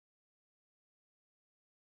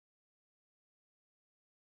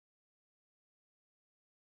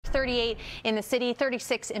38 in the city,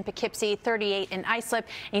 36 in Poughkeepsie, 38 in Islip.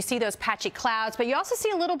 And you see those patchy clouds, but you also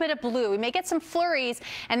see a little bit of blue. We may get some flurries,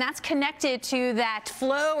 and that's connected to that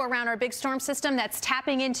flow around our big storm system that's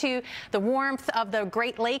tapping into the warmth of the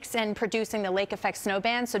Great Lakes and producing the lake effect snow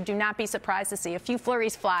band. So do not be surprised to see a few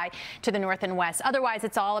flurries fly to the north and west. Otherwise,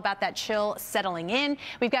 it's all about that chill settling in.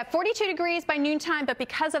 We've got 42 degrees by noontime, but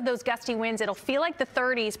because of those gusty winds, it'll feel like the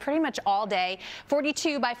 30s pretty much all day.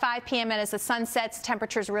 42 by 5 p.m. and as the sun sets,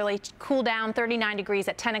 temperatures really cool down, 39 degrees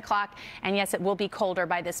at 10 o'clock. And yes, it will be colder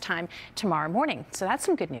by this time tomorrow morning. So that's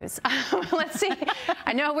some good news. Let's see.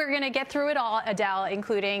 I know we're going to get through it all, Adele,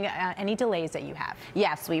 including any delays that you have.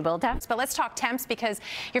 Yes, we will. But let's talk temps because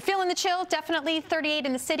you're feeling the chill. Definitely 38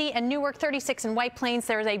 in the city and Newark, 36 in White Plains.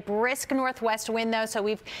 There's a brisk northwest wind, though. So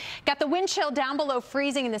we've got the wind chill down below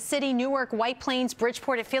freezing in the city, Newark, White Plains,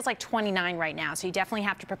 Bridgeport. It feels like 29 right now. So you definitely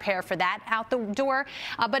have to prepare for that out the door.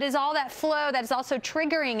 But is all that flow that is also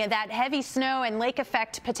triggering that heavy snow and lake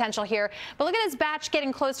effect potential here. But look at this batch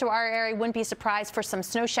getting close to our area. Wouldn't be surprised for some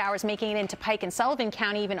snow showers making it into Pike and Sullivan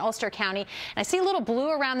County, even Ulster County. And I see a little blue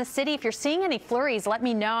around the city. If you're seeing any flurries, let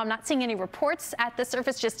me know. I'm not seeing any reports at the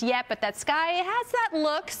surface just yet, but that sky has that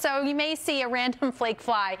look, so you may see a random flake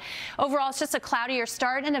fly. Overall, it's just a cloudier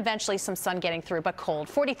start and eventually some sun getting through, but cold.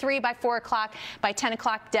 43 by 4 o'clock. By 10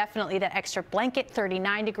 o'clock, definitely that extra blanket,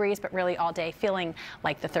 39 degrees, but really all day feeling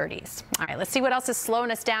like the 30s. All right, let's see what else is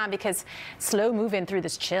slowing us down because slow moving through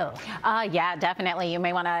this chill. Yeah, definitely. You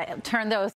may want to turn those